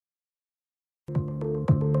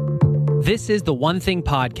This is the One Thing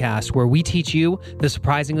podcast, where we teach you the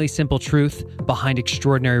surprisingly simple truth behind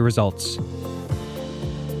extraordinary results.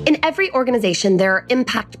 In every organization, there are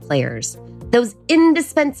impact players, those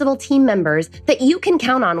indispensable team members that you can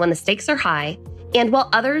count on when the stakes are high. And while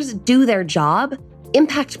others do their job,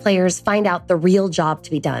 impact players find out the real job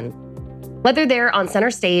to be done. Whether they're on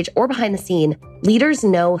center stage or behind the scene, leaders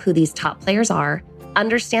know who these top players are,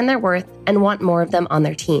 understand their worth, and want more of them on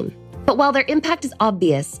their team. But while their impact is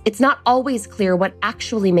obvious, it's not always clear what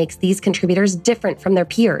actually makes these contributors different from their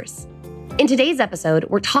peers. In today's episode,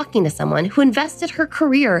 we're talking to someone who invested her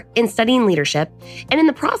career in studying leadership, and in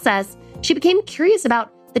the process, she became curious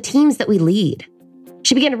about the teams that we lead.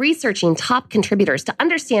 She began researching top contributors to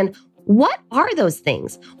understand, what are those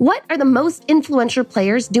things? What are the most influential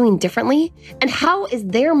players doing differently? And how is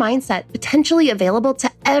their mindset potentially available to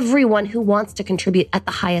everyone who wants to contribute at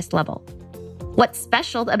the highest level? What's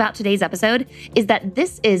special about today's episode is that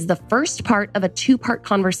this is the first part of a two-part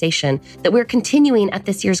conversation that we're continuing at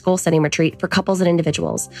this year's goal setting retreat for couples and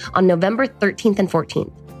individuals on November 13th and 14th.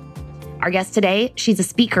 Our guest today, she's a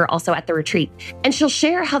speaker also at the retreat, and she'll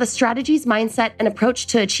share how the strategies, mindset, and approach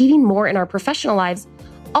to achieving more in our professional lives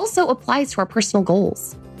also applies to our personal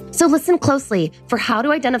goals. So listen closely for how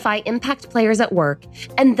to identify impact players at work,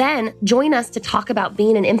 and then join us to talk about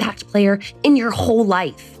being an impact player in your whole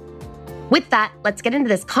life. With that, let's get into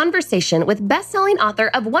this conversation with best-selling author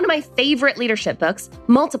of one of my favorite leadership books,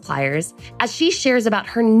 Multipliers, as she shares about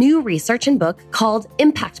her new research and book called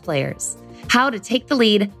Impact Players: How to Take the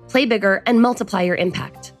Lead, Play Bigger, and Multiply Your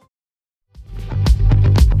Impact.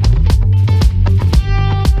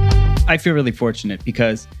 I feel really fortunate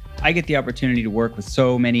because I get the opportunity to work with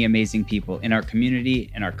so many amazing people in our community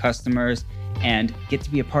and our customers, and get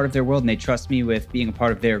to be a part of their world, and they trust me with being a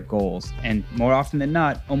part of their goals. And more often than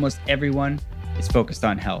not, almost everyone is focused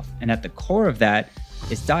on health. And at the core of that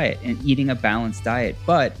is diet and eating a balanced diet.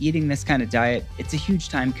 But eating this kind of diet, it's a huge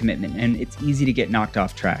time commitment, and it's easy to get knocked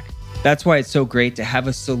off track. That's why it's so great to have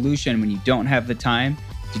a solution when you don't have the time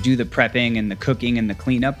to do the prepping and the cooking and the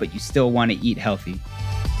cleanup, but you still want to eat healthy.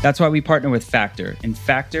 That's why we partner with Factor. And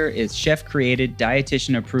Factor is chef-created,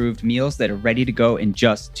 dietitian-approved meals that are ready to go in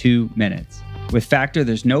just 2 minutes. With Factor,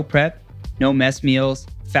 there's no prep, no mess meals.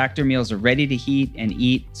 Factor meals are ready to heat and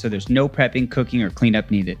eat, so there's no prepping, cooking, or cleanup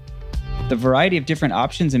needed. The variety of different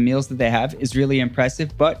options and meals that they have is really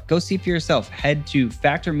impressive, but go see for yourself. Head to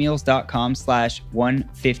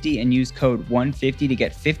factormeals.com/150 and use code 150 to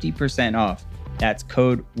get 50% off. That's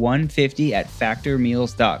code 150 at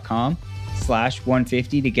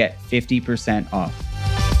factormeals.com/150 to get 50% off.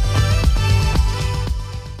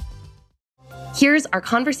 Here's our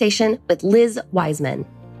conversation with Liz Wiseman.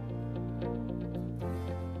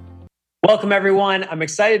 Welcome, everyone. I'm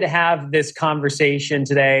excited to have this conversation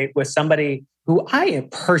today with somebody who I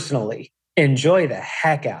personally enjoy the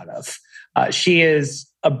heck out of. She is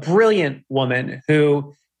a brilliant woman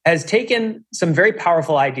who has taken some very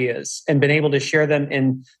powerful ideas and been able to share them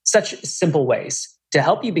in such simple ways to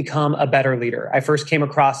help you become a better leader. I first came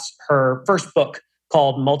across her first book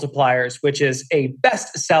called Multipliers, which is a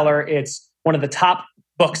bestseller. It's one of the top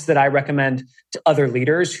books that I recommend to other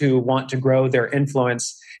leaders who want to grow their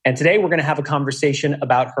influence. And today we're going to have a conversation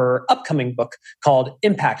about her upcoming book called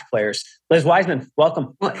Impact Players. Liz Wiseman,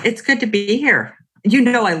 welcome. Well, it's good to be here. You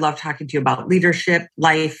know I love talking to you about leadership,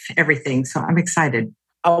 life, everything. So I'm excited.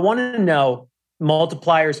 I want to know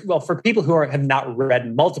Multipliers. Well, for people who have not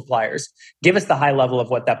read Multipliers, give us the high level of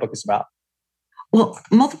what that book is about. Well,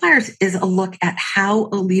 Multipliers is a look at how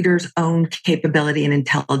a leader's own capability and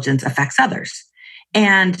intelligence affects others.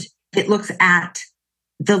 And it looks at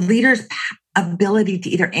the leader's ability to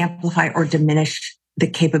either amplify or diminish the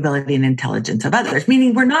capability and intelligence of others,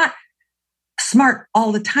 meaning we're not smart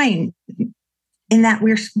all the time, in that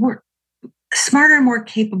we're smarter and more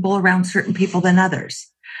capable around certain people than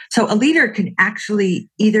others. So a leader can actually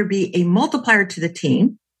either be a multiplier to the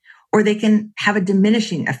team, or they can have a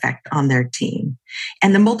diminishing effect on their team.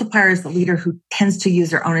 And the multiplier is the leader who tends to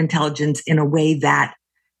use their own intelligence in a way that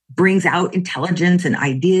brings out intelligence and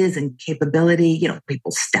ideas and capability. You know,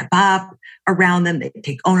 people step up around them, they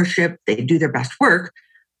take ownership, they do their best work,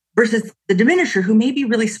 versus the diminisher, who may be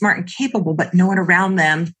really smart and capable, but no one around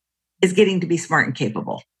them is getting to be smart and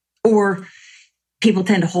capable. Or people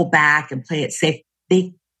tend to hold back and play it safe.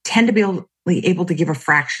 They tend to be able to give a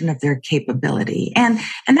fraction of their capability. And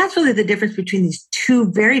that's really the difference between these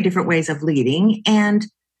two very different ways of leading. And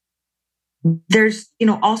there's,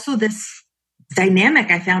 also this dynamic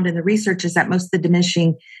I found in the research is that most of the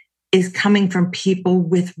diminishing is coming from people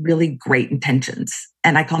with really great intentions.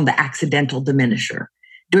 And I call them the accidental diminisher,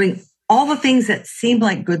 doing all the things that seem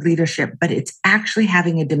like good leadership, but it's actually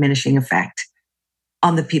having a diminishing effect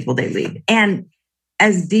on the people they lead. And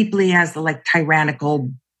as deeply as the like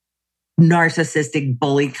tyrannical, narcissistic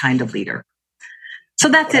bully kind of leader. So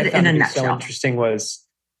that's it in a nutshell. So interesting was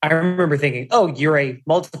I remember thinking, oh, you're a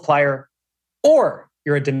multiplier or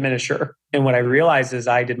you're a diminisher. And what I realized as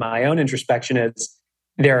I did my own introspection is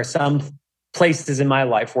there are some places in my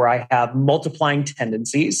life where I have multiplying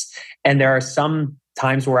tendencies, and there are some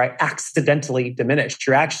times where I accidentally diminish.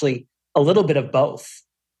 You're actually a little bit of both.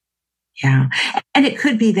 Yeah. And it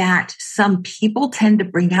could be that some people tend to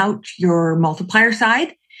bring out your multiplier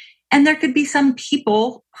side, and there could be some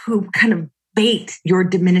people who kind of bait your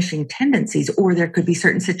diminishing tendencies, or there could be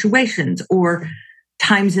certain situations or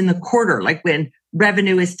times in the quarter, like when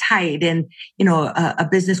revenue is tight and, a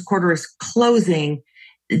business quarter is closing,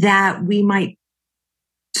 that we might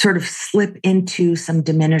sort of slip into some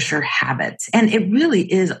diminisher habits. And it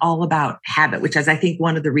really is all about habit, which is, I think,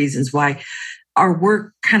 one of the reasons why our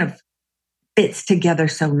work kind of fits together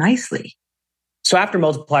so nicely. So after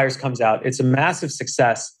Multipliers comes out, it's a massive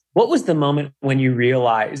success. What was the moment when you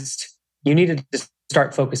realized you needed to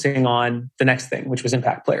start focusing on the next thing, which was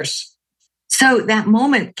Impact Players? So that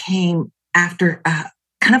moment came after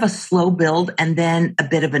kind of a slow build and then a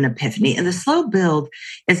bit of an epiphany. And the slow build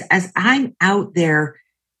is as I'm out there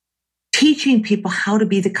teaching people how to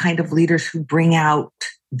be the kind of leaders who bring out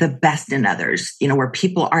the best in others, where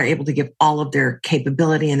people are able to give all of their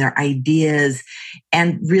capability and their ideas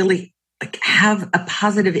and really have a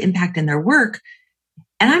positive impact in their work.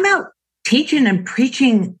 And I'm out teaching and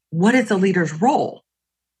preaching what is a leader's role.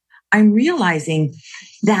 I'm realizing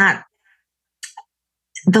that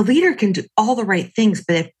the leader can do all the right things,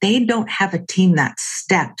 but if they don't have a team that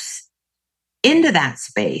steps into that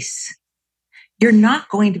space, you're not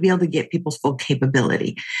going to be able to get people's full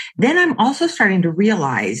capability. Then I'm also starting to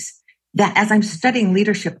realize that as I'm studying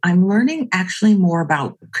leadership, I'm learning actually more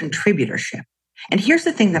about contributorship. And here's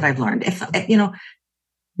the thing that I've learned.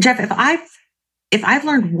 Jeff, if I've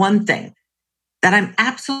learned one thing that I'm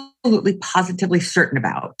absolutely positively certain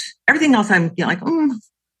about, everything else I'm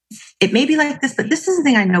it may be like this, but this is the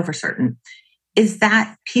thing I know for certain, is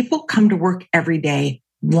that people come to work every day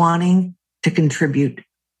wanting to contribute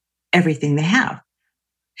everything they have.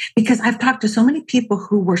 Because I've talked to so many people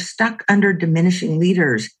who were stuck under diminishing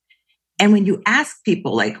leaders. And when you ask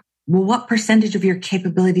people what percentage of your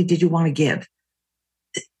capability did you want to give?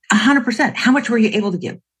 100%. How much were you able to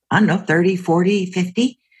give? I don't know, 30, 40,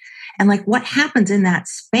 50. And what happens in that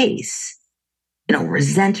space?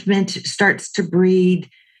 Resentment starts to breed,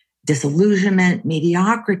 disillusionment,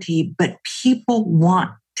 mediocrity, but people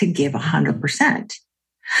want to give 100%.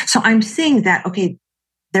 So I'm seeing that, okay,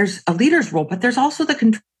 there's a leader's role, but there's also the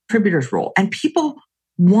contributor's role. And people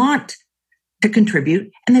want to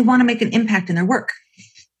contribute and they want to make an impact in their work.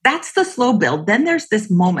 That's the slow build. Then there's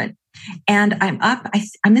this moment. And I'm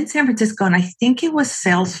in San Francisco, and I think it was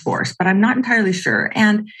Salesforce, but I'm not entirely sure.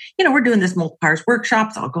 And, we're doing this multipliers workshop.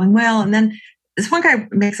 It's all going well. And then this one guy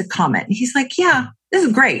makes a comment. And he's like, yeah, this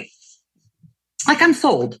is great. I'm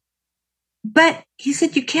sold. But he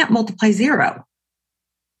said, you can't multiply 0.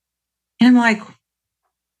 And I'm like,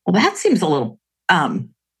 well, that seems a little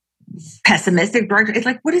pessimistic. It's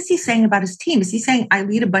like, what is he saying about his team? Is he saying I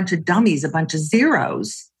lead a bunch of dummies, a bunch of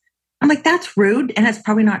zeros? I'm like, that's rude. And that's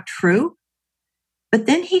probably not true. But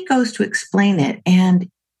then he goes to explain it. And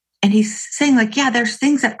he's saying yeah, there's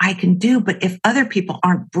things that I can do. But if other people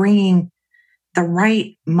aren't bringing the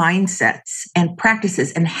right mindsets and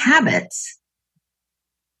practices and habits,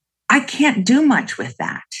 I can't do much with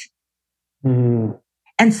that. Mm.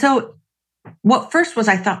 And so what first was,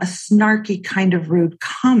 I thought, a snarky kind of rude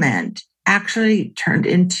comment actually turned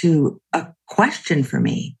into a question for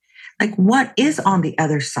me. What is on the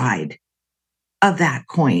other side of that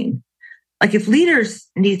coin? If leaders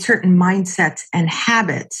need certain mindsets and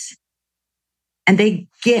habits and they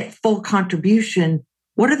get full contribution,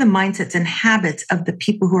 what are the mindsets and habits of the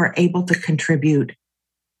people who are able to contribute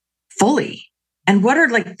fully? And what are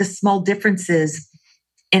the small differences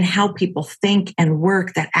in how people think and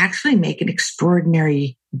work that actually make an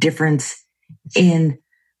extraordinary difference in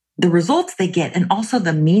the results they get and also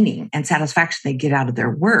the meaning and satisfaction they get out of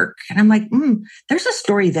their work? And I'm like, there's a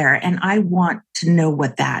story there. And I want to know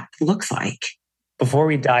what that looks like. Before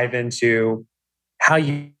we dive into how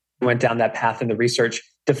you went down that path in the research,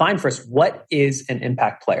 define for us, what is an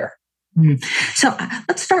impact player? So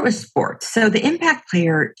let's start with sports. So the impact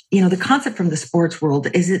player, the concept from the sports world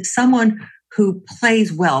is it's someone who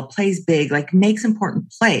plays well, plays big, makes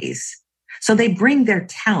important plays. So they bring their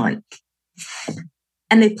talent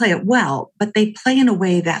and they play it well, but they play in a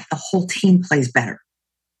way that the whole team plays better.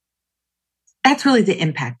 That's really the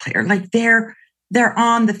impact player. Like they're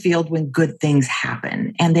on the field when good things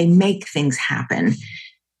happen and they make things happen,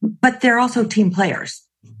 but they're also team players.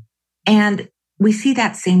 And we see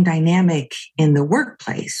that same dynamic in the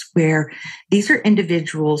workplace where these are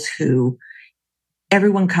individuals who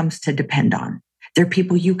everyone comes to depend on. They're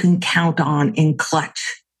people you can count on in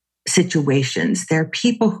clutch situations. They're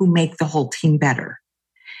people who make the whole team better.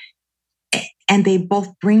 And they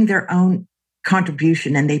both bring their own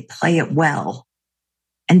contribution and they play it well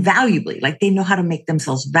and valuably, like they know how to make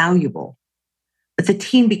themselves valuable. But the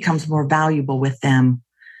team becomes more valuable with them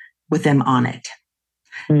on it.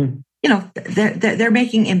 You know, they're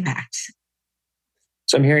making impact.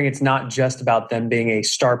 So I'm hearing it's not just about them being a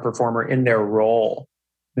star performer in their role.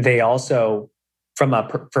 They also, from a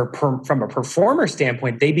performer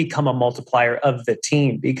standpoint, they become a multiplier of the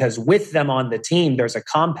team, because with them on the team, there's a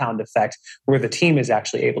compound effect where the team is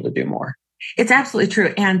actually able to do more. It's absolutely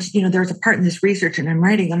true. And, you know, there's a part in this research and I'm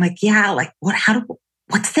writing, I'm like, yeah, like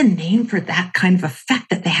what's the name for that kind of effect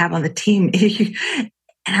that they have on the team?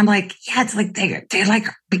 And I'm like, yeah, it's like they like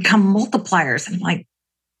become multipliers. And I'm like,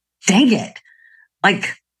 dang it.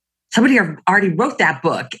 Like somebody already wrote that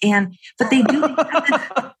book. But they do.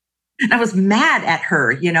 And I was mad at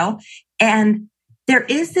her, you know, and there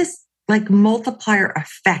is this like multiplier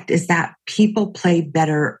effect is that people play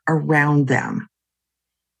better around them.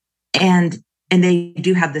 And they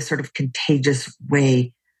do have this sort of contagious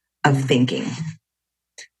way of thinking.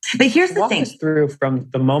 But here's the thing. Walk us through from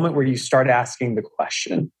the moment where you start asking the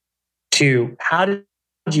question to how did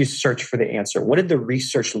you search for the answer? What did the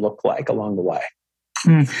research look like along the way?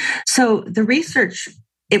 So the research,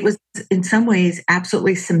 it was in some ways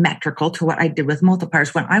absolutely symmetrical to what I did with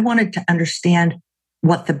multipliers. When I wanted to understand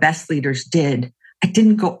what the best leaders did, I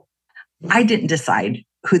didn't decide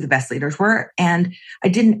who the best leaders were. And I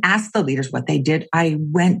didn't ask the leaders what they did. I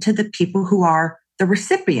went to the people who are the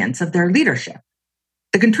recipients of their leadership,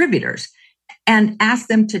 the contributors, and asked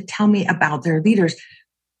them to tell me about their leaders.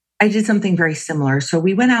 I did something very similar. So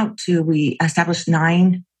we established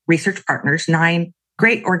 9 research partners, 9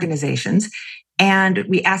 great organizations. And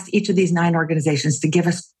we asked each of these 9 organizations to give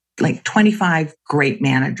us like 25 great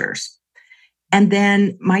managers. And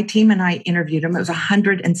then my team and I interviewed them. It was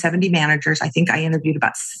 170 managers. I think I interviewed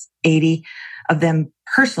about 80 of them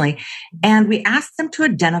personally. And we asked them to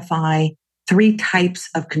identify 3 types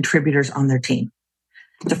of contributors on their team.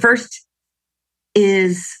 The first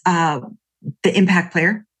is the impact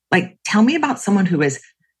player. Like, tell me about someone who is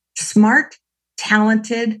smart,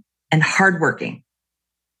 talented, and hardworking,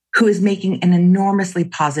 who is making an enormously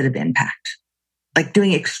positive impact, like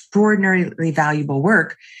doing extraordinarily valuable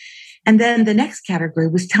work. And then the next category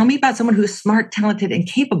was tell me about someone who is smart, talented, and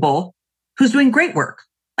capable, who's doing great work.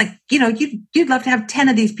 Like, you know, you'd love to have 10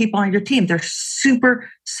 of these people on your team. They're super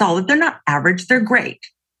solid. They're not average. They're great.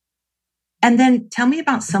 And then tell me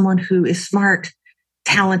about someone who is smart,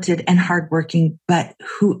 talented, and hardworking, but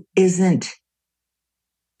who isn't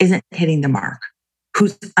hitting the mark,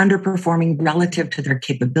 who's underperforming relative to their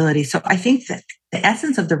capability. So I think that the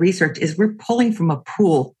essence of the research is we're pulling from a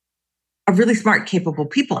pool of really smart, capable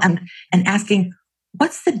people and asking,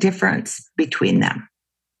 what's the difference between them?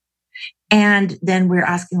 And then we're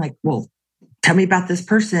asking like, well, tell me about this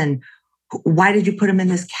person. Why did you put them in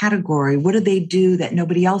this category? What do they do that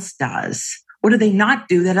nobody else does? What do they not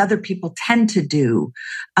do that other people tend to do?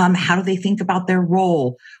 How do they think about their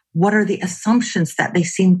role? What are the assumptions that they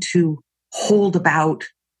seem to hold about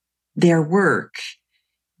their work?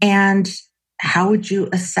 And how would you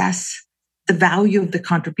assess the value of the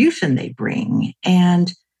contribution they bring?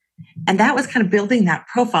 And that was kind of building that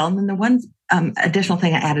profile. And then the one additional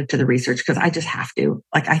thing I added to the research, because I just have to,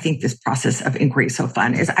 like, I think this process of inquiry is so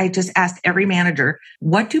fun, is I just asked every manager,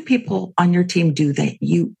 what do people on your team do that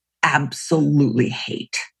you absolutely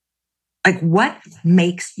hate? Like, what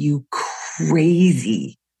makes you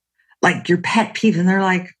crazy? Like your pet peeve. And they're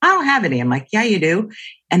like, I don't have any. I'm like, yeah, you do.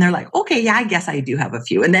 And they're like, okay, yeah, I guess I do have a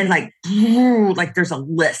few. And then like there's a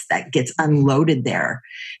list that gets unloaded there.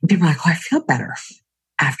 And people are like, oh, I feel better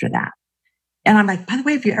after that. And I'm like, by the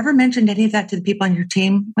way, have you ever mentioned any of that to the people on your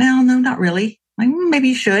team? Well, no, not really. Like, maybe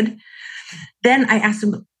you should. Then I asked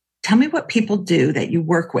them, tell me what people do that you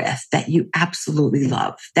work with that you absolutely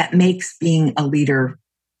love, that makes being a leader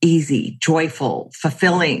easy, joyful,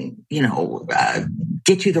 fulfilling,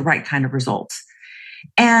 get you the right kind of results.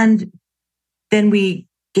 And then we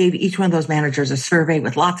gave each one of those managers a survey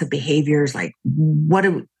with lots of behaviors, like what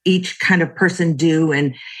do each kind of person do?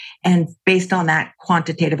 And based on that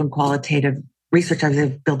quantitative and qualitative research, I was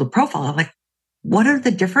able to build a profile of like, what are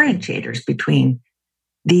the differentiators between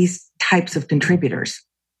these types of contributors?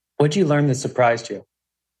 What'd you learn that surprised you?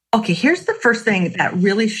 Okay, here's the first thing that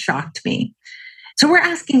really shocked me. So we're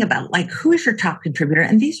asking about like, who is your top contributor?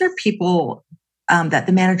 And these are people that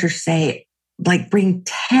the managers say like bring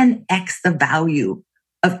 10x the value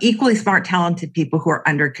of equally smart, talented people who are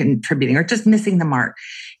under contributing or just missing the mark.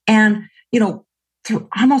 And, through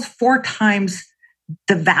almost 4 times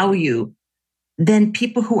the value than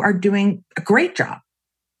people who are doing a great job.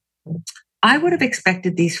 I would have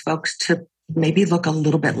expected these folks to maybe look a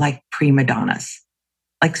little bit like prima donnas,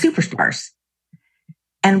 like superstars.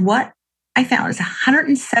 And what I found is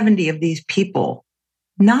 170 of these people,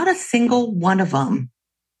 not a single one of them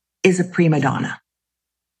is a prima donna.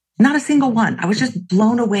 Not a single one. I was just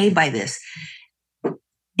blown away by this.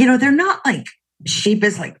 They're not like sheep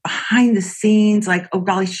is like behind the scenes, like, oh,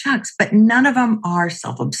 golly shucks, but none of them are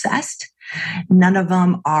self-obsessed. None of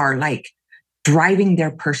them are like driving their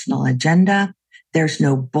personal agenda. There's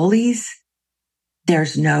no bullies.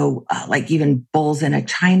 There's no like even bulls in a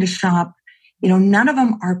china shop. None of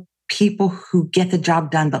them are people who get the job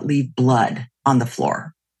done but leave blood on the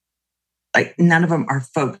floor. Like none of them are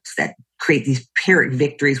folks that create these Pyrrhic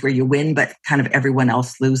victories where you win, but kind of everyone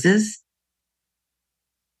else loses.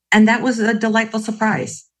 And that was a delightful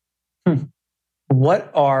surprise.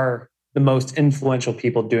 What are the most influential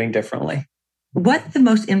people doing differently? What the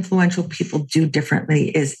most influential people do differently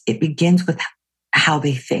is it begins with how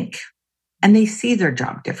they think. And they see their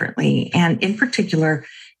job differently. And in particular,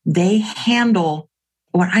 they handle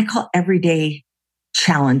what I call everyday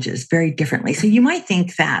challenges very differently. So you might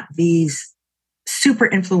think that these super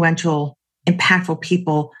influential, impactful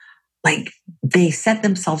people, like they set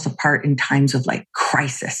themselves apart in times of like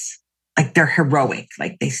crisis, like they're heroic,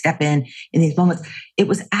 like they step in these moments. It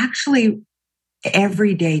was actually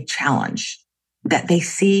everyday challenge that they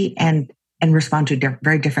see and respond to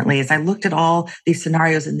very differently. As I looked at all these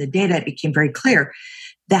scenarios in the data, it became very clear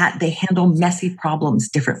that they handle messy problems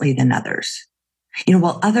differently than others.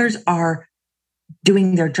 While others are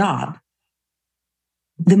doing their job,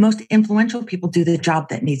 the most influential people do the job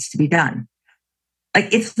that needs to be done.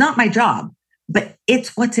 Like, it's not my job, but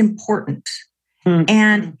it's what's important.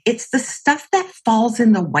 And it's the stuff that falls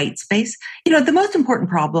in the white space. The most important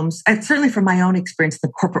problems, certainly from my own experience in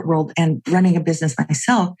the corporate world and running a business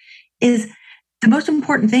myself, is the most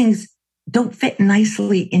important things don't fit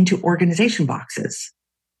nicely into organization boxes.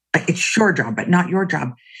 Like, it's your job, but not your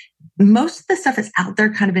job. Most of the stuff is out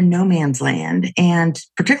there kind of in no man's land, and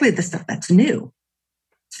particularly the stuff that's new.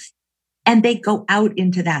 And they go out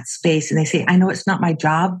into that space and they say, I know it's not my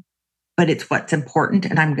job, but it's what's important,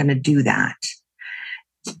 and I'm going to do that.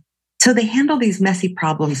 So they handle these messy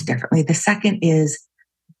problems differently. The second is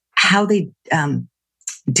how they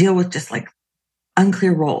deal with just like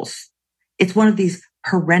unclear roles. It's one of these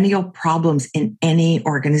perennial problems in any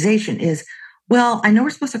organization is, well, I know we're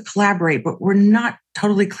supposed to collaborate, but we're not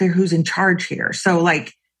totally clear who's in charge here. So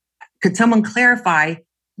like, could someone clarify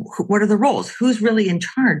what are the roles? Who's really in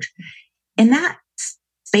charge? In that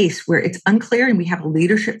space where it's unclear and we have a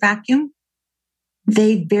leadership vacuum,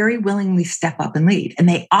 they very willingly step up and lead. And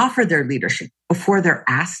they offer their leadership before they're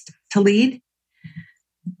asked to lead.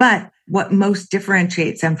 But what most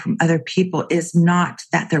differentiates them from other people is not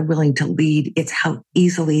that they're willing to lead. It's how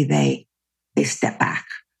easily they step back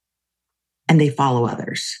and they follow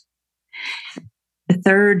others. The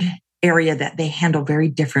third area that they handle very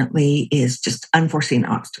differently is just unforeseen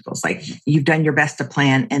obstacles. Like, you've done your best to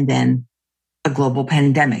plan and then a global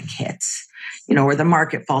pandemic hits, or the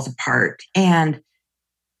market falls apart. And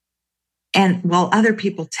while other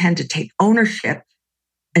people tend to take ownership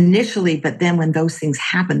initially, but then when those things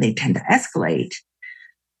happen, they tend to escalate.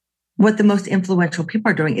 What the most influential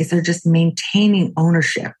people are doing is they're just maintaining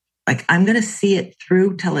ownership. Like, I'm going to see it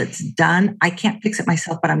through till it's done. I can't fix it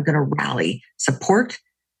myself, but I'm going to rally support.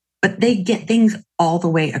 But they get things all the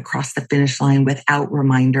way across the finish line without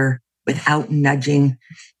reminder, without nudging,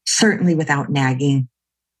 certainly without nagging,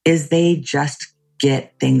 is they just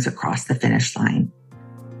get things across the finish line.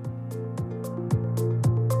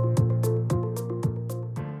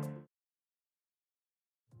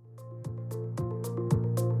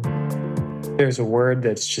 There's a word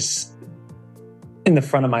that's just in the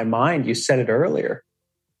front of my mind. You said it earlier.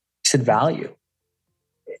 You said value.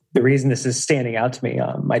 The reason this is standing out to me,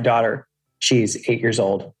 my daughter, she's 8 years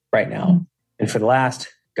old right now. And for the last,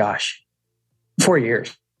 4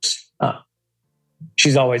 years,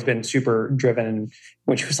 she's always been super driven. And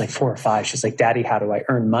when she was like 4 or 5, she's like, Daddy, how do I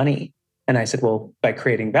earn money? And I said, well, by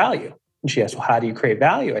creating value. And she asked, well, how do you create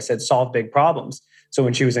value? I said, solve big problems. So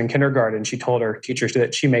when she was in kindergarten, she told her teachers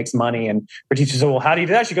that she makes money. And her teacher said, well, how do you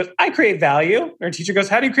do that? She goes, I create value. And her teacher goes,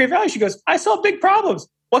 how do you create value? She goes, I solve big problems.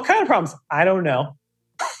 What kind of problems? I don't know.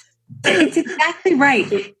 It's exactly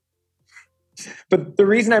right. But the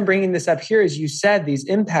reason I'm bringing this up here is you said these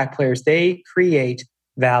impact players, they create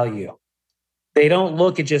value. They don't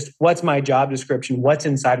look at just what's my job description, what's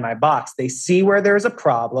inside my box. They see where there's a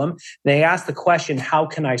problem. They ask the question, how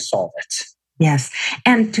can I solve it? Yes.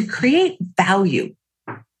 And to create value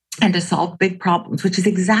and to solve big problems, which is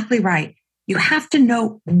exactly right, you have to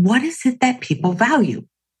know what is it that people value.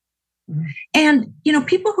 And,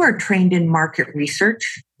 people who are trained in market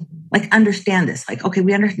research, understand this. Okay,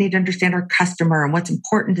 we need to understand our customer and what's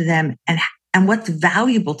important to them and what's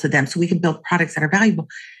valuable to them so we can build products that are valuable.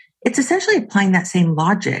 It's essentially applying that same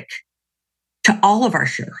logic to all of our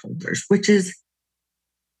shareholders, which is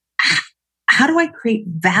how do I create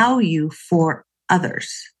value for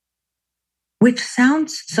others? Which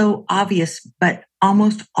sounds so obvious, but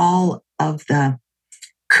almost all of the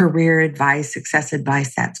career advice, success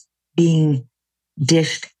advice that's being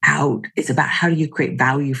dished out is about how do you create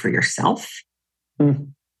value for yourself.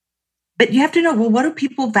 But you have to know, what do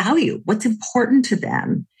people value? What's important to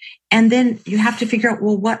them? And then you have to figure out,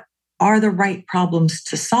 what are the right problems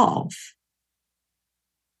to solve?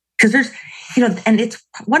 Because there's, and it's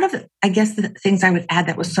one of the, the things I would add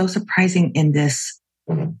that was so surprising in this,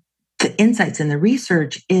 the insights in the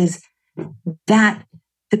research is that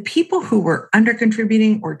the people who were under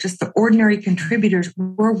contributing or just the ordinary contributors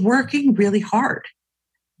were working really hard.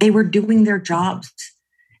 They were doing their jobs.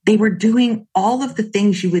 They were doing all of the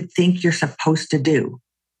things you would think you're supposed to do.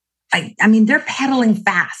 They're pedaling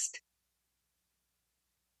fast.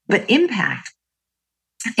 But impact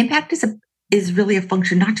is really a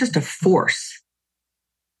function, not just of force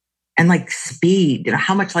and speed,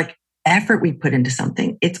 how much effort we put into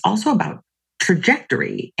something. It's also about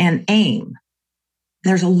trajectory and aim.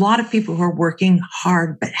 There's a lot of people who are working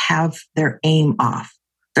hard, but have their aim off.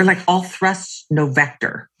 They're all thrust, no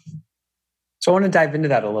vector. So I want to dive into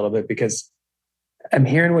that a little bit because I'm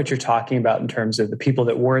hearing what you're talking about in terms of the people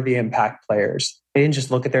that were the impact players. They didn't just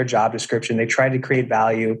look at their job description. They tried to create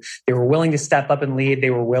value. They were willing to step up and lead. They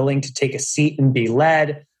were willing to take a seat and be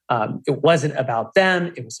led. It wasn't about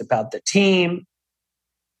them. It was about the team.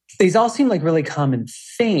 These all seem like really common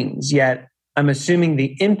things, yet I'm assuming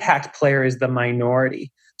the impact player is the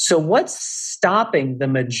minority. So what's stopping the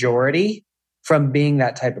majority from being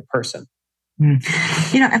that type of person?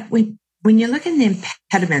 When you look at the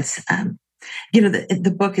impediments,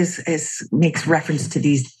 the book makes reference to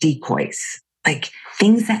these decoys,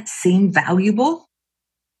 things that seem valuable,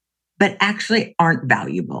 but actually aren't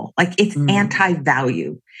valuable. It's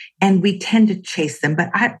anti-value. And we tend to chase them. But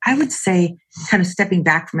I would say, kind of stepping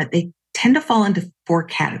back from it, they tend to fall into 4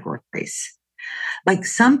 categories.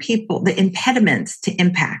 Some people, the impediments to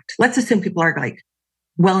impact, let's assume people are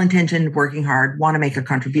well-intentioned, working hard, want to make a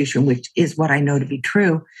contribution, which is what I know to be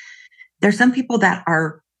true. There's some people that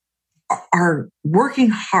are working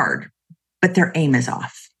hard, but their aim is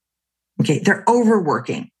off. Okay, they're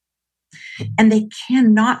overworking. And they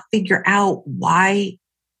cannot figure out why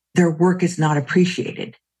their work is not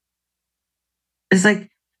appreciated. It's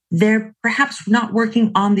they're perhaps not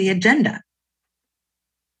working on the agenda.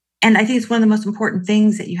 And I think it's one of the most important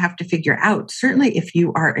things that you have to figure out. Certainly, if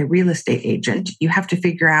you are a real estate agent, you have to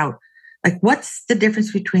figure out what's the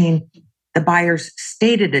difference between the buyer's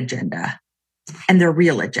stated agenda and their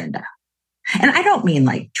real agenda. And I don't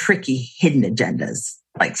mean tricky hidden agendas,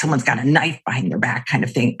 someone's got a knife behind their back kind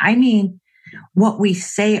of thing. I mean what we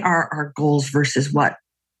say are our goals versus what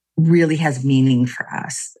really has meaning for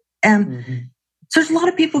us. So there's a lot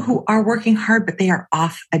of people who are working hard, but they are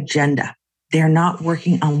off agenda. They're not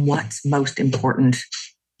working on what's most important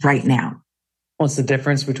right now. What's the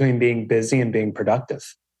difference between being busy and being productive?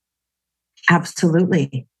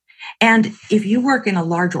 Absolutely. And if you work in a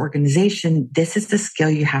large organization, this is the skill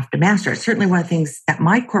you have to master. Certainly one of the things that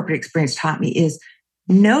my corporate experience taught me is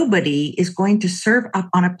nobody is going to serve up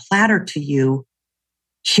on a platter to you,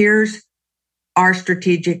 here's our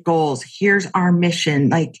strategic goals, here's our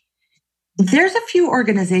mission. There's a few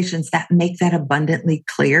organizations that make that abundantly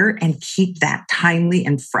clear and keep that timely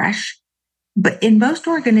and fresh. But in most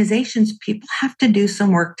organizations, people have to do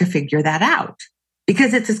some work to figure that out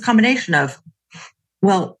because it's this combination of,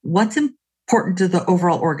 what's important to the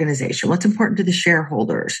overall organization? What's important to the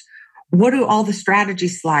shareholders? What do all the strategy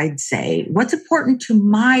slides say? What's important to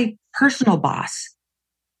my personal boss?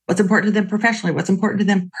 What's important to them professionally? What's important to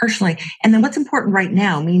them personally? And then what's important right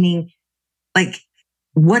now, meaning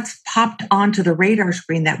what's popped onto the radar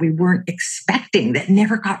screen that we weren't expecting, that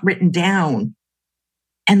never got written down.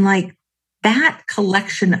 And that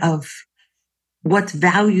collection of what's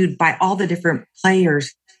valued by all the different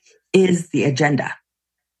players is the agenda.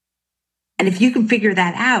 And if you can figure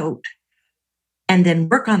that out and then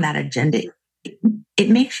work on that agenda, it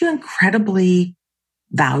makes you incredibly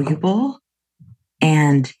valuable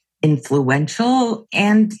and influential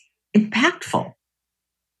and impactful.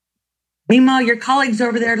 Meanwhile, your colleagues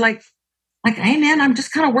over there like, hey man, I'm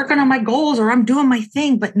just kind of working on my goals or I'm doing my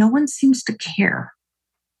thing, but no one seems to care.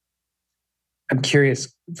 I'm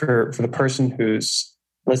curious for the person who's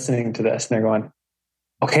listening to this and they're going,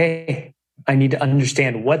 okay, I need to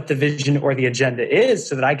understand what the vision or the agenda is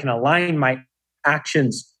so that I can align my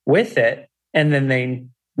actions with it. And then they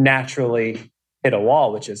naturally hit a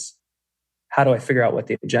wall, which is, how do I figure out what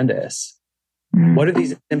the agenda is? What are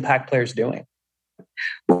these impact players doing?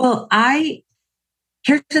 Well,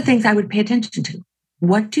 here's the things I would pay attention to.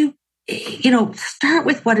 Start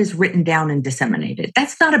with what is written down and disseminated.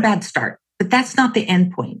 That's not a bad start, but that's not the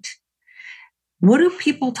end point. What do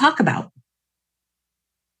people talk about?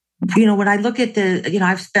 When I look at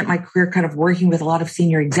I've spent my career kind of working with a lot of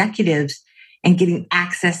senior executives and getting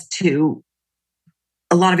access to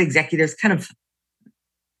a lot of executives kind of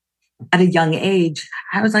at a young age.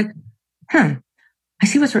 I was like, I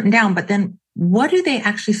see what's written down, but then what do they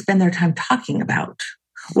actually spend their time talking about?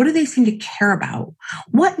 What do they seem to care about?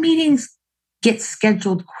 What meetings get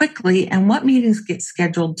scheduled quickly and what meetings get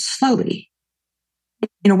scheduled slowly?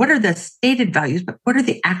 What are the stated values, but what are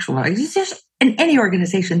the actual values? In any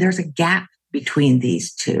organization, there's a gap between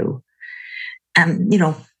these two.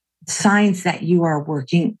 Signs that you are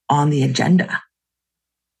working on the agenda.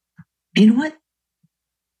 You know what?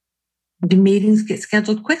 The meetings get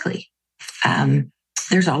scheduled quickly.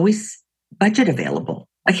 There's always budget available.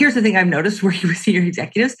 Like, here's the thing I've noticed working with senior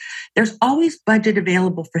executives. There's always budget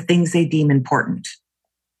available for things they deem important.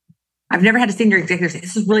 I've never had a senior executive say,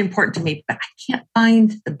 this is really important to me, but I can't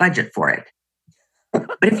find the budget for it.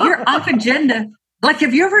 But if you're off agenda,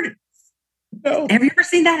 have you ever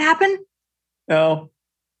seen that happen? No.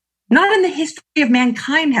 Not in the history of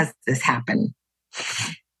mankind has this happened.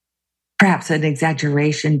 Perhaps an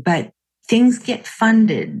exaggeration, but things get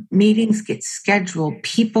funded, meetings get scheduled,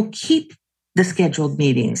 people keep the scheduled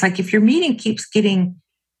meetings. Like if your meeting keeps getting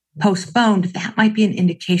postponed, that might be an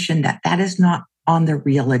indication that that is not on the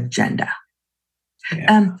real agenda.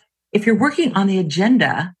 Yeah. If you're working on the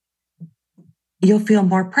agenda, you'll feel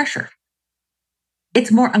more pressure.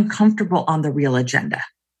 It's more uncomfortable on the real agenda.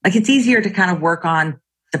 Like it's easier to kind of work on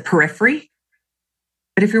the periphery.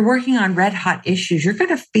 But if you're working on red hot issues, you're going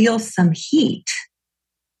to feel some heat,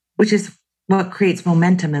 which is what creates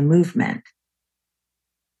momentum and movement.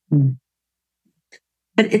 But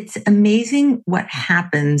it's amazing what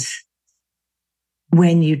happens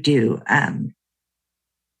when you do.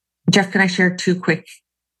 Jeff, can I share two quick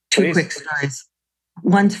stories?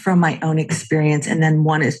 One's from my own experience, and then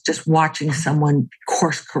one is just watching someone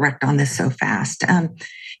course correct on this so fast.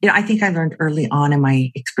 I think I learned early on in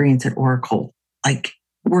my experience at Oracle, like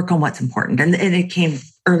work on what's important. And it came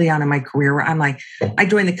early on in my career where I'm like, I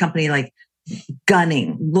joined the company like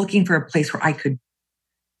gunning, looking for a place where I could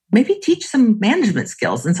maybe teach some management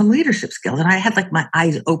skills and some leadership skills. And I had like my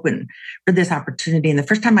eyes open for this opportunity. And the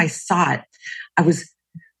first time I saw it, I was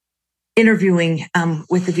interviewing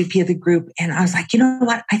with the VP of the group. And I was like, you know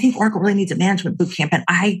what? I think Oracle really needs a management boot camp and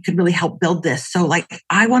I could really help build this. So like,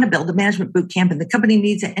 I want to build a management boot camp and the company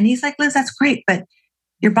needs it. And he's like, Liz, that's great, but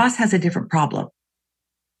your boss has a different problem.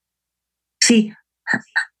 See,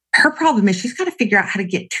 her problem is she's got to figure out how to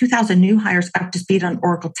get 2,000 new hires up to speed on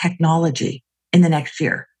Oracle technology in the next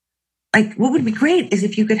year. Like, what would be great is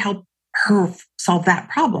if you could help her solve that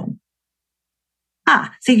problem.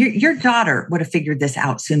 So your daughter would have figured this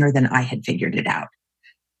out sooner than I had figured it out.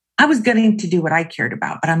 I was going to do what I cared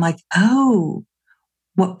about, but I'm like,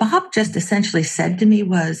 what Bob just essentially said to me he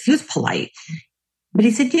was polite, but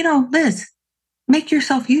he said, Liz, make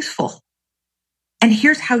yourself useful. And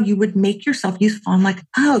here's how you would make yourself useful. I'm like,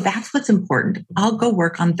 that's what's important. I'll go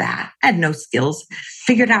work on that. I had no skills,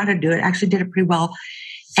 figured out how to do it, actually did it pretty well.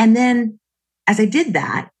 And then as I did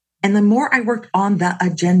that, and the more I worked on the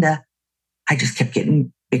agenda, I just kept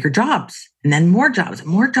getting bigger jobs and then more jobs and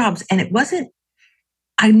more jobs. And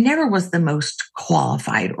I never was the most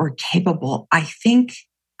qualified or capable. I think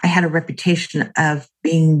I had a reputation of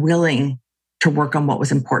being willing to work on what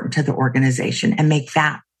was important to the organization and make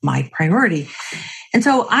that my priority. And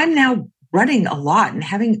so I'm now running a lot and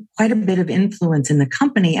having quite a bit of influence in the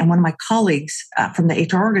company. And one of my colleagues from the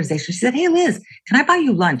HR organization, she said, hey, Liz, can I buy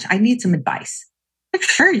you lunch? I need some advice. I'm like,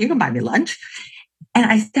 sure, you can buy me lunch. And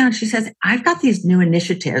I sit down, she says, I've got these new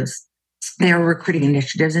initiatives. They're recruiting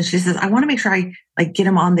initiatives. And she says, I want to make sure I get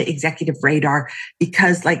them on the executive radar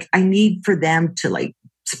because I need for them to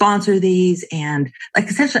sponsor these. And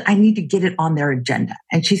essentially I need to get it on their agenda.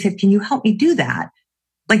 And she said, can you help me do that?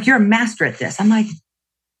 You're a master at this. I'm like,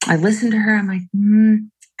 I listened to her. I'm like,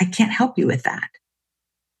 I can't help you with that.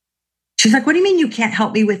 She's like, what do you mean you can't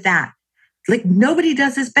help me with that? Like, nobody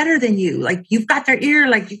does this better than you. Like, you've got their ear,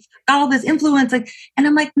 like you've got all this influence. Like, and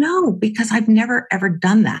I'm like, no, because I've never, ever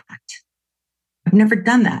done that. I've never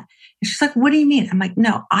done that. And she's like, what do you mean? I'm like,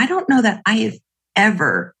 no, I don't know that I have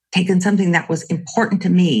ever taken something that was important to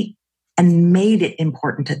me and made it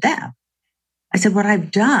important to them. I said, what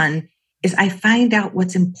I've done is I find out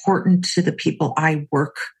what's important to the people I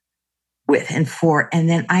work with and for, and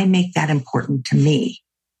then I make that important to me.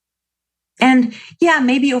 And yeah,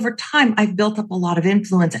 maybe over time, I've built up a lot of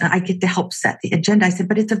influence and I get to help set the agenda. I said,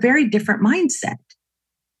 but it's a very different mindset.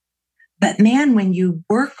 But man, when you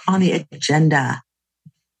work on the agenda,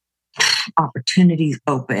 opportunities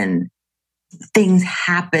open, things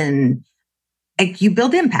happen, like you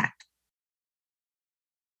build impact.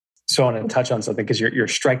 So I want to touch on something because you're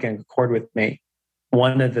striking a chord with me.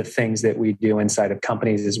 One of the things that we do inside of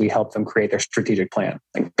companies is we help them create their strategic plan.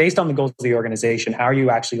 Like, based on the goals of the organization, how are you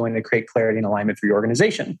actually going to create clarity and alignment for your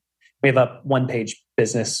organization? We have a one-page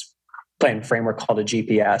business plan framework called a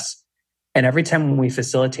GPS. And every time when we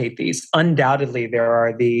facilitate these, undoubtedly there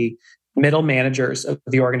are the middle managers of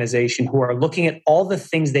the organization who are looking at all the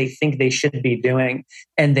things they think they should be doing.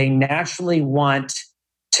 And they naturally want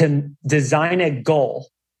to design a goal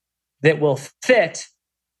that will fit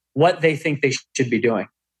what they think they should be doing.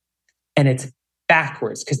 And it's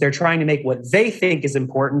backwards because they're trying to make what they think is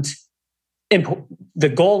important, the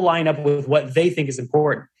goal line up with what they think is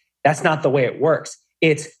important. That's not the way it works.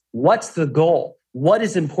 It's what's the goal? What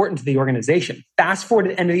is important to the organization? Fast forward to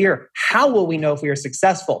the end of the year. How will we know if we are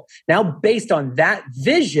successful? Now, based on that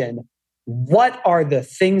vision, what are the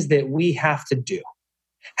things that we have to do?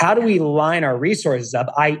 How do we line our resources up,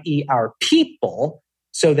 i.e. our people,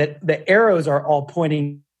 so that the arrows are all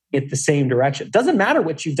pointing in the same direction? It doesn't matter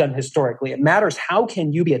what you've done historically. It matters how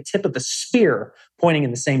can you be a tip of the spear pointing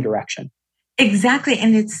in the same direction. Exactly.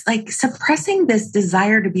 And it's like suppressing this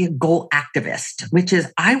desire to be a goal activist, which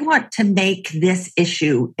is, I want to make this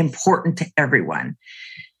issue important to everyone.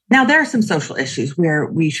 Now, there are some social issues where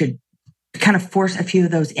we should kind of force a few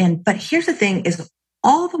of those in. But here's the thing is,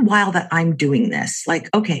 all the while that I'm doing this, like,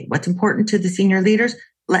 okay, what's important to the senior leaders?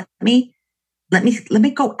 Let me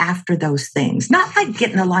go after those things. Not like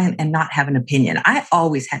get in a line and not have an opinion. I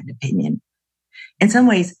always had an opinion. In some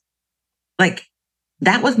ways, like,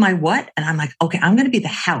 that was my what. And I'm like, okay, I'm going to be the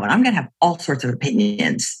how. And I'm going to have all sorts of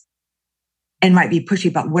opinions and might be pushy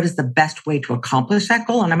about what is the best way to accomplish that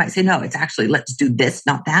goal. And I might say, no, it's actually, let's do this,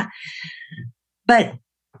 not that. But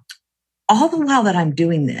all the while that I'm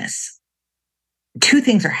doing this, two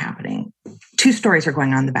things are happening. Two stories are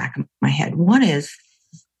going on in the back of my head. One is,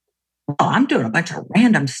 I'm doing a bunch of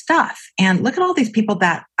random stuff. And look at all these people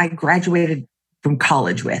that I graduated from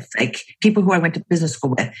college with, like people who I went to business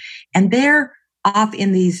school with. And they're off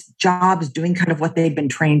in these jobs doing kind of what they've been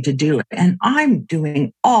trained to do. And I'm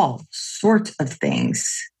doing all sorts of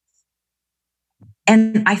things.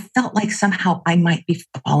 And I felt like somehow I might be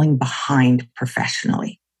falling behind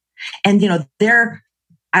professionally. And,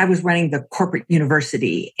 I was running the corporate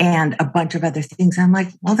university and a bunch of other things. I'm like,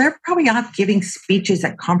 well, they're probably off giving speeches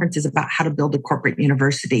at conferences about how to build a corporate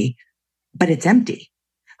university, but it's empty.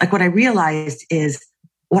 Like, what I realized is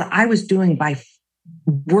what I was doing by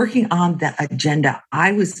working on the agenda,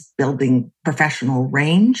 I was building professional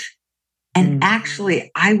range. And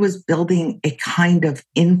actually, I was building a kind of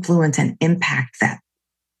influence and impact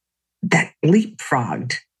that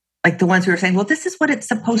leapfrogged. Like the ones who are saying, well, this is what it's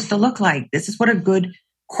supposed to look like. This is what a good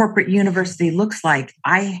corporate university looks like.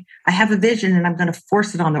 I have a vision and I'm going to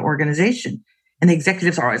force it on the organization. And the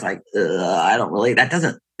executives are always like, I don't really,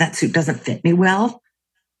 that suit doesn't fit me well.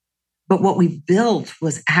 But what we built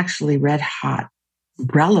was actually red hot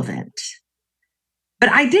relevant. But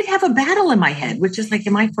I did have a battle in my head, which is like,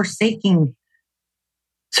 am I forsaking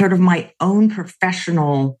sort of my own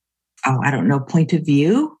professional, point of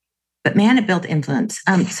view? But man, it built influence.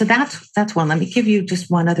 So that's one. Let me give you just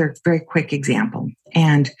one other very quick example.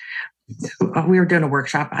 And we were doing a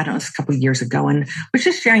workshop, I don't know, a couple of years ago, and we're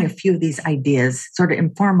just sharing a few of these ideas sort of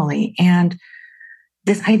informally. And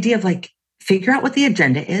this idea of like, figure out what the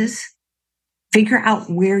agenda is, figure out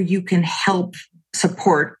where you can help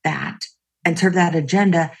support that and serve that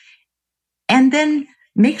agenda, and then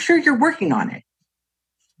make sure you're working on it.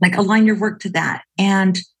 Like, align your work to that.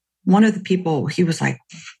 And one of the people, he was like,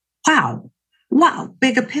 wow,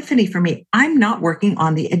 big epiphany for me. I'm not working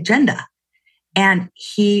on the agenda. And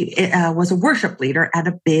he was a worship leader at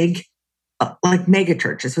a big, mega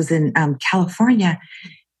church. This was in California.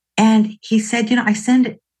 And he said,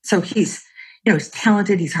 he's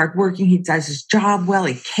talented, he's hardworking, he does his job well,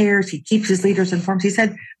 he cares, he keeps his leaders informed. He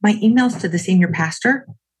said, my emails to the senior pastor,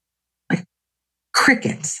 like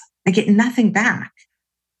crickets. I get nothing back.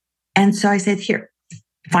 And so I said, here,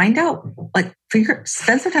 find out,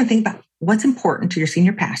 spend some time thinking about what's important to your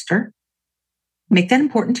senior pastor, make that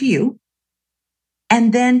important to you.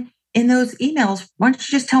 And then in those emails, why don't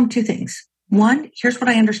you just tell them two things? One, here's what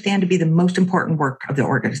I understand to be the most important work of the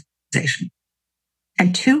organization.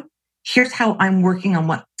 And two, here's how I'm working on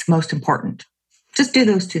what's most important. Just do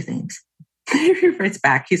those two things. He writes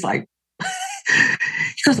back. He's like,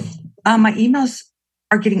 he goes, my emails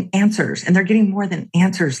are getting answers, and they're getting more than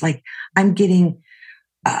answers. Like, I'm getting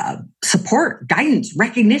support, guidance,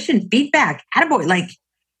 recognition, feedback, attaboy. Like,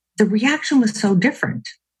 the reaction was so different.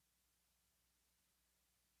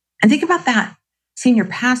 And think about that senior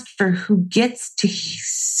pastor who gets to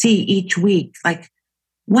see each week, like,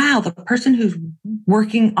 wow, the person who's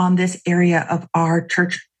working on this area of our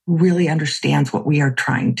church really understands what we are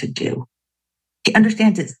trying to do. He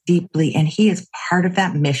understands it deeply, and he is part of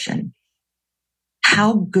that mission.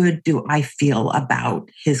 How good do I feel about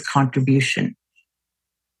his contribution?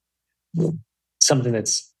 Something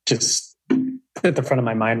that's just at the front of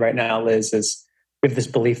my mind right now, Liz, is we have this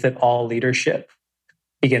belief that all leadership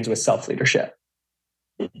begins with self-leadership.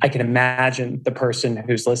 I can imagine the person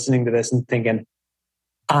who's listening to this and thinking,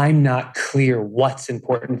 I'm not clear what's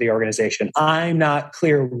important to the organization. I'm not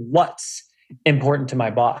clear what's important to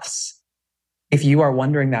my boss. If you are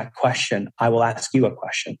wondering that question, I will ask you a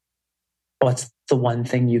question. What's the one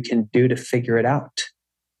thing you can do to figure it out?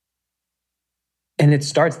 And it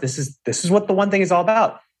starts, this is what the one thing is all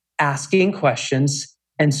about. Asking questions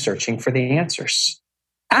and searching for the answers.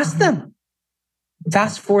 Ask them.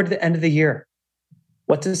 Fast forward to the end of the year.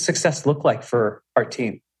 What does success look like for our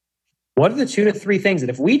team? What are the 2 to 3 things that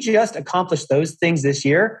if we just accomplish those things this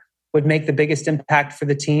year would make the biggest impact for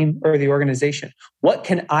the team or the organization? What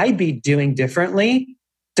can I be doing differently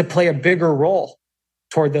to play a bigger role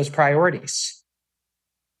toward those priorities?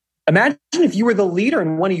 Imagine if you were the leader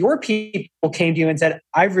and one of your people came to you and said,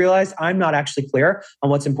 I've realized I'm not actually clear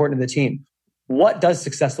on what's important to the team. What does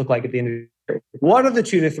success look like at the end of the year? What are the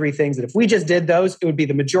 2 to 3 things that if we just did those, it would be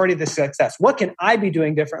the majority of the success? What can I be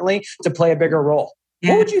doing differently to play a bigger role?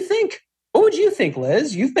 Yeah. What would you think? What would you think,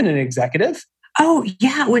 Liz? You've been an executive. Oh,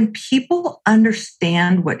 yeah. When people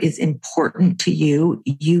understand what is important to you,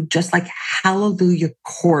 you just like hallelujah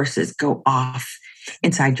choruses go off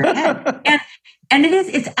inside your head. and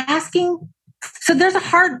it's asking. So there's a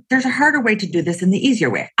harder way to do this and the easier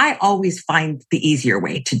way. I always find the easier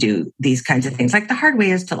way to do these kinds of things. Like the hard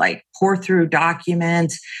way is to like pour through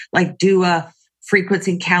documents, like do a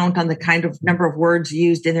frequency count on the kind of number of words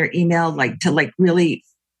used in their email, like to like really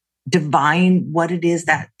divine what it is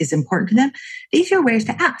that is important to them. The easier way is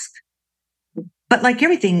to ask. But like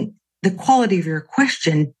everything, the quality of your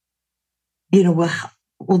question,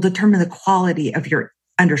 will determine the quality of your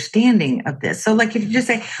understanding of this. So like if you just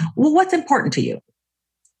say, well, what's important to you?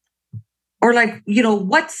 Or like,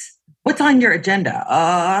 what's on your agenda?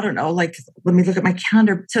 I don't know. Like, let me look at my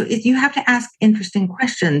calendar. So you have to ask interesting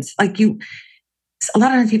questions. Like a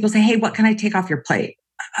lot of times people say, hey, what can I take off your plate?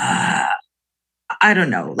 I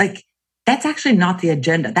don't know. Like that's actually not the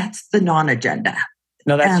agenda. That's the non-agenda.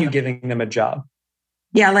 No, that's you giving them a job.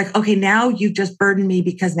 Yeah. Like, okay, now you've just burdened me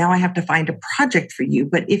because now I have to find a project for you.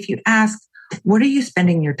 But if you ask, what are you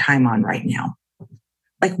spending your time on right now?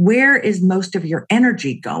 Like, where is most of your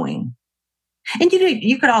energy going? And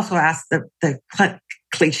you could also ask the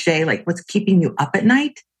cliche, like, what's keeping you up at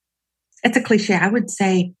night? It's a cliche. I would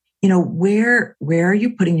say, where are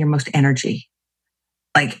you putting your most energy?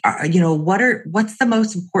 Like, what's the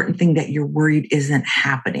most important thing that you're worried isn't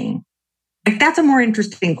happening? Like, that's a more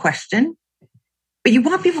interesting question. But you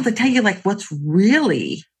want people to tell you, like, what's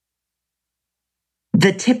really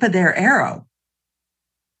the tip of their arrow.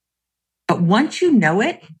 But once you know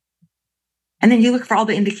it, and then you look for all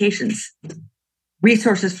the indications,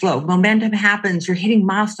 resources flow, momentum happens, you're hitting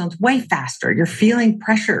milestones way faster, you're feeling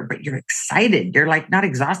pressure, but you're excited. You're like not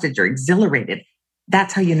exhausted, you're exhilarated.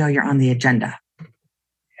 That's how you know you're on the agenda.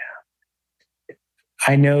 Yeah.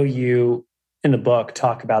 I know you in the book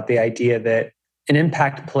talk about the idea that an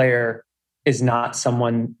impact player is not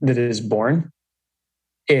someone that is born.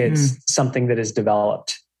 It's something that is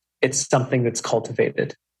developed. It's something that's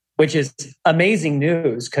cultivated, which is amazing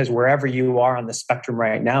news because wherever you are on the spectrum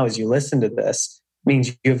right now, as you listen to this,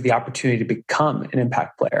 means you have the opportunity to become an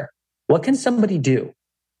impact player. What can somebody do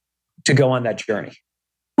to go on that journey?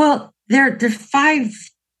 Well, there are 5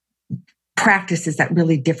 practices that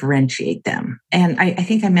really differentiate them. And I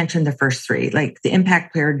think I mentioned the first 3. Like the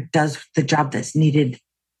impact player does the job that's needed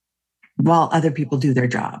while other people do their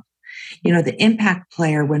job. The impact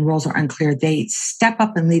player, when roles are unclear, they step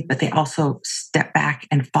up and lead, but they also step back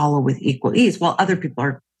and follow with equal ease while other people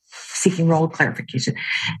are seeking role clarification.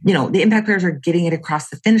 The impact players are getting it across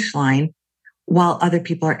the finish line while other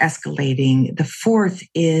people are escalating. The fourth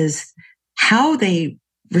is how they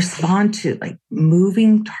respond to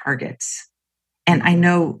moving targets. And I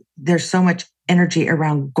know there's so much energy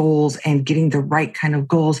around goals and getting the right kind of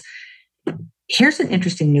goals. Here's an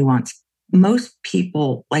interesting nuance. Most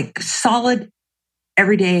people, solid,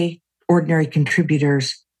 everyday, ordinary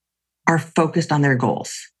contributors, are focused on their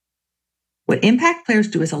goals. What impact players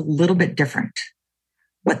do is a little bit different.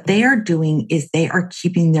 What they are doing is they are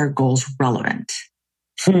keeping their goals relevant.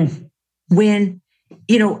 When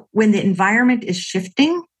the environment is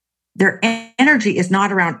shifting, their energy is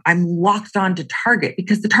not around, I'm locked on to target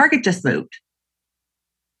because the target just moved.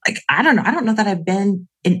 I don't know that I've been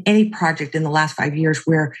in any project in the last 5 years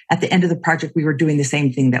where at the end of the project, we were doing the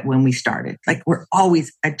same thing that when we started. We're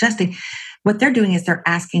always adjusting. What they're doing is they're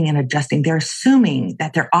asking and adjusting. They're assuming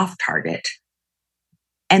that they're off target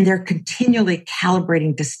and they're continually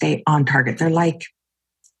calibrating to stay on target. They're like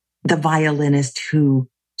the violinist who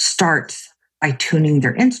starts by tuning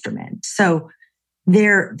their instrument. So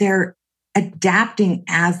they're adapting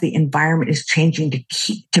as the environment is changing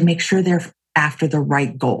to make sure they're after the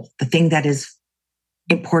right goal, the thing that is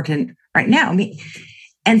important right now.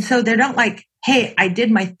 And so they're not like, hey, I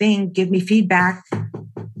did my thing, give me feedback,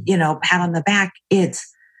 pat on the back.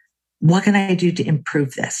 It's, what can I do to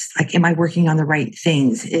improve this? Am I working on the right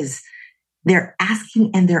things? They're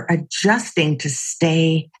asking and they're adjusting to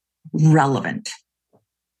stay relevant.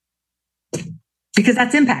 Because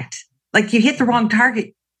that's impact. You hit the wrong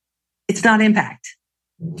target, it's not impact.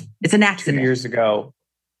 It's an accident. 2 years ago,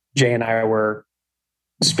 Jay and I were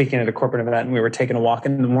speaking at a corporate event and we were taking a walk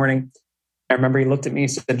in the morning. I remember he looked at me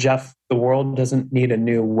and said, Jeff, the world doesn't need a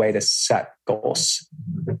new way to set goals.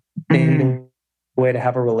 They need a way to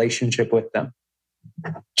have a relationship with them.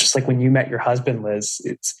 Just like when you met your husband, Liz,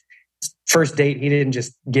 it's first date, he didn't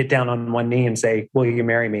just get down on one knee and say, will you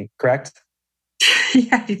marry me? Correct?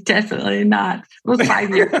 Yeah, definitely not. It was 5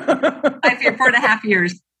 years. 4.5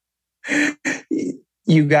 years.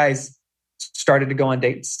 You guys started to go on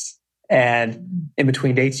dates, and in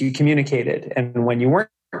between dates you communicated, and when you weren't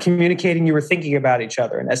communicating you were thinking about each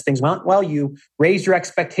other, and as things went well you raised your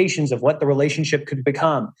expectations of what the relationship could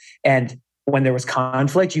become, and when there was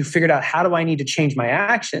conflict you figured out, how do I need to change my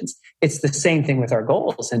actions? It's the same thing with our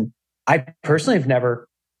goals. And I personally have never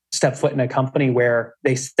stepped foot in a company where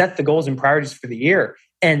they set the goals and priorities for the year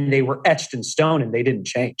and they were etched in stone and they didn't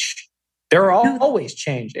change. They're always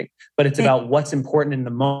changing, but it's about what's important in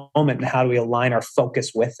the moment and how do we align our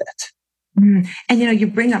focus with it. And you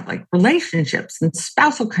bring up relationships and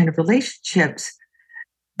spousal kind of relationships.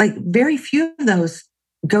 Very few of those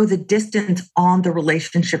go the distance on the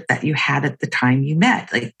relationship that you had at the time you met.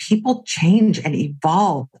 People change and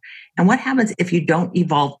evolve. And what happens if you don't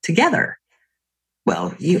evolve together?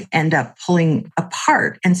 Well, you end up pulling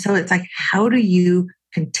apart. And so it's how do you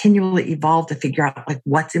continually evolve to figure out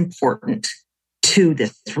what's important to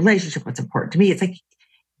this relationship, what's important to me?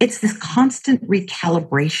 It's this constant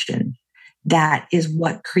recalibration that is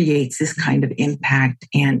what creates this kind of impact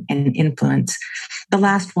and influence. The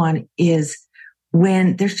last one is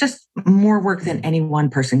when there's just more work than any one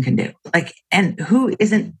person can do. And who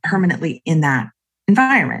isn't permanently in that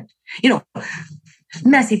environment?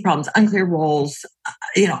 Messy problems, unclear roles,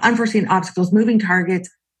 unforeseen obstacles, moving targets,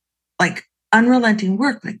 unrelenting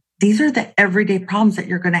work. These are the everyday problems that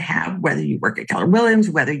you're going to have, whether you work at Keller Williams,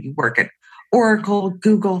 whether you work at Oracle,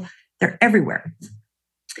 Google, they're everywhere.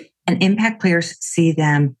 And impact players see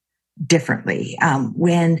them differently.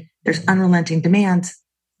 When there's unrelenting demands,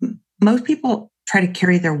 most people try to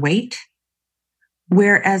carry their weight,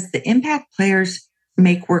 whereas the impact players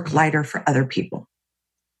make work lighter for other people.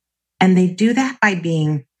 And they do that by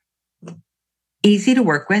being easy to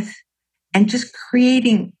work with and just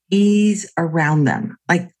creating ease around them,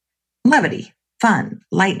 levity, fun,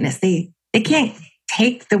 lightness. They can't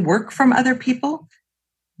take the work from other people,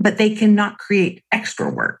 but they cannot create extra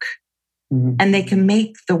work. Mm-hmm. And they can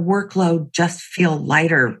make the workload just feel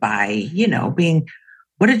lighter by, being,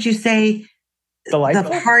 what did you say? Delightful.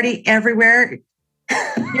 The party everywhere.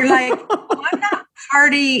 You're I'm not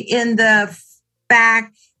party in the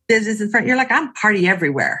back, business in front. You're I'm party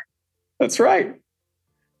everywhere. That's right.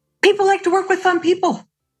 People like to work with fun people.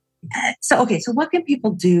 So what can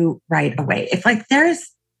people do right away? If I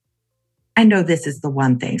know this is the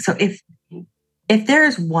one thing. So if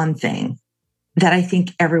there's one thing that I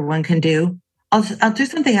think everyone can do, I'll do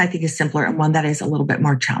something I think is simpler and one that is a little bit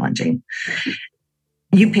more challenging.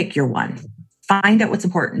 You pick your one. Find out what's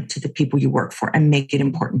important to the people you work for and make it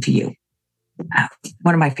important to you.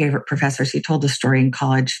 One of my favorite professors, he told a story in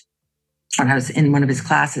college when I was in one of his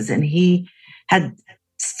classes, and he had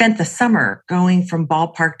spent the summer going from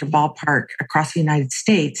ballpark to ballpark across the United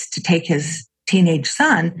States to take his teenage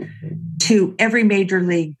son to every major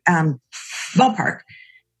league ballpark.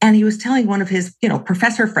 And he was telling one of his,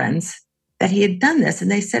 professor friends that he had done this. And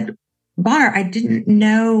they said, Bonner, I didn't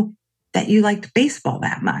know that you liked baseball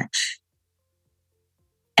that much.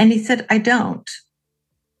 And he said, I don't,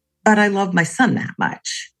 but I love my son that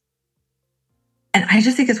much. And I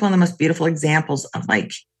just think it's one of the most beautiful examples of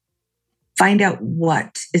find out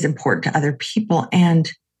what is important to other people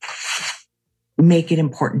and make it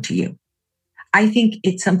important to you. I think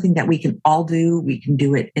it's something that we can all do. We can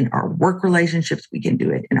do it in our work relationships. We can do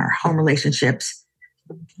it in our home relationships.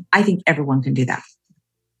 I think everyone can do that.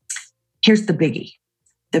 Here's the biggie.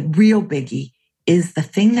 The real biggie is the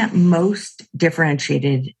thing that most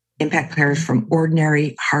differentiated impact players from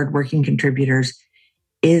ordinary, hardworking contributors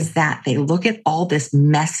is that they look at all this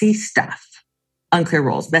messy stuff, unclear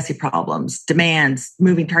roles, messy problems, demands,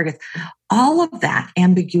 moving targets, all of that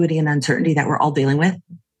ambiguity and uncertainty that we're all dealing with.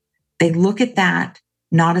 They look at that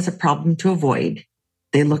not as a problem to avoid.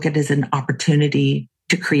 They look at it as an opportunity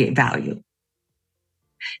to create value.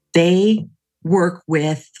 They work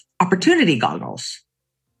with opportunity goggles.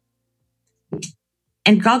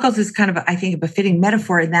 And goggles is kind of, I think, a befitting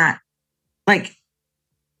metaphor in that,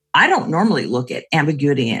 I don't normally look at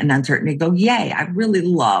ambiguity and uncertainty and go, yay, I really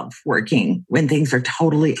love working when things are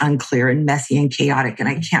totally unclear and messy and chaotic and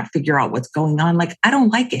I can't figure out what's going on. I don't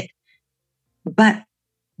like it. But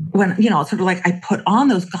when, I put on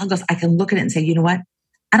those goggles, I can look at it and say, you know what?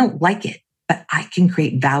 I don't like it, but I can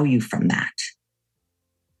create value from that.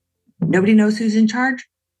 Nobody knows who's in charge.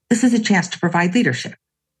 This is a chance to provide leadership.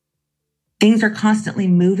 Things are constantly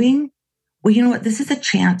moving. Well, you know what? This is a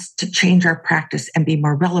chance to change our practice and be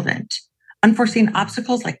more relevant. Unforeseen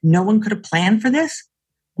obstacles, no one could have planned for this.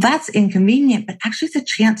 That's inconvenient, but actually it's a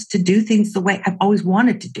chance to do things the way I've always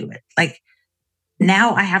wanted to do it.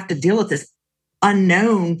 Now I have to deal with this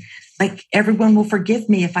unknown. Everyone will forgive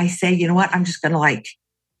me if I say, you know what? I'm just going to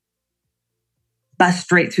bust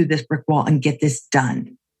straight through this brick wall and get this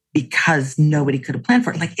done because nobody could have planned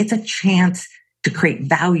for it. It's a chance to create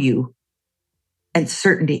value and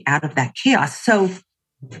certainty out of that chaos. So,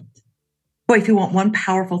 if you want one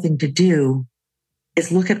powerful thing to do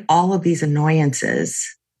is look at all of these annoyances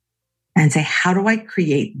and say, how do I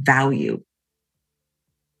create value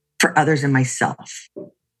for others and myself?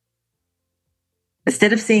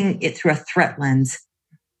 Instead of seeing it through a threat lens,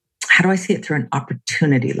 how do I see it through an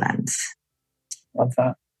opportunity lens? Love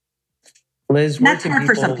that. Liz, where can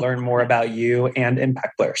people learn more about you and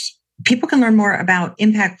Impact Players? People can learn more about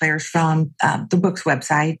Impact Players from the book's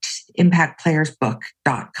website,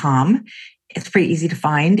 impactplayersbook.com. It's pretty easy to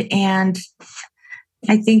find. And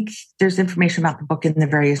I think there's information about the book in the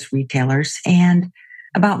various retailers. And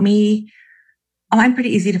about me, I'm pretty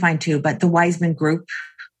easy to find too, but the Wiseman Group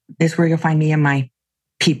is where you'll find me and my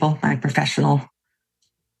people, my professional,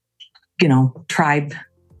 tribe.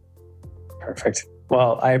 Perfect.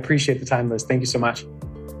 Well, I appreciate the time, Liz. Thank you so much.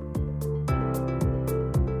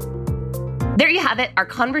 There you have it, our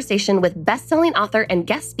conversation with best-selling author and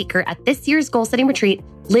guest speaker at this year's goal-setting retreat,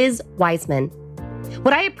 Liz Wiseman.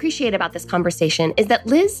 What I appreciate about this conversation is that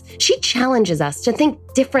Liz, she challenges us to think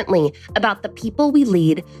differently about the people we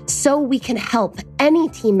lead so we can help any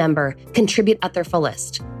team member contribute at their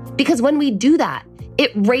fullest. Because when we do that,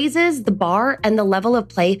 it raises the bar and the level of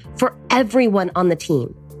play for everyone on the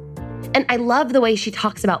team. And I love the way she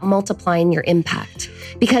talks about multiplying your impact,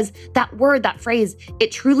 because that word, that phrase,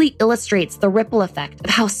 it truly illustrates the ripple effect of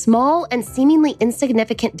how small and seemingly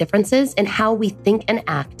insignificant differences in how we think and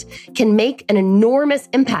act can make an enormous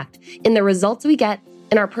impact in the results we get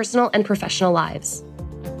in our personal and professional lives.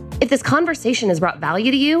 If this conversation has brought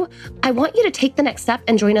value to you, I want you to take the next step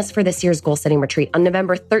and join us for this year's goal-setting retreat on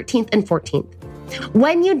November 13th and 14th.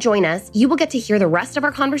 When you join us, you will get to hear the rest of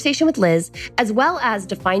our conversation with Liz, as well as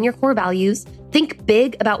define your core values, think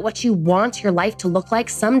big about what you want your life to look like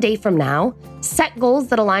someday from now, set goals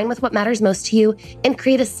that align with what matters most to you, and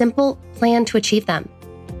create a simple plan to achieve them.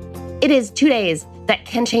 It is 2 days that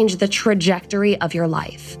can change the trajectory of your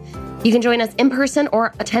life. You can join us in person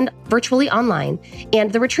or attend virtually online,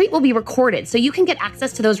 and the retreat will be recorded so you can get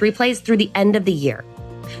access to those replays through the end of the year.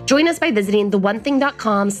 Join us by visiting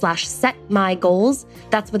theonething.com/setmygoals.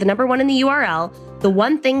 That's with the number 1 in the URL,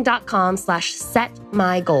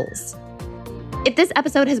 theonething.com/setmygoals. If this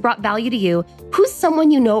episode has brought value to you, who's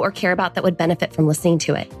someone you know or care about that would benefit from listening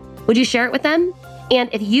to it? Would you share it with them? And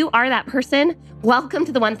if you are that person, welcome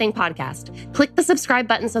to the One Thing Podcast. Click the subscribe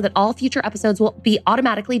button so that all future episodes will be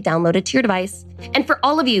automatically downloaded to your device. And for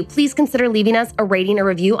all of you, please consider leaving us a rating or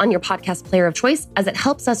review on your podcast player of choice, as it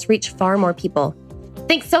helps us reach far more people.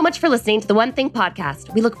 Thanks so much for listening to the One Thing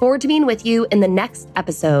Podcast. We look forward to being with you in the next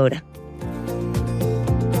episode.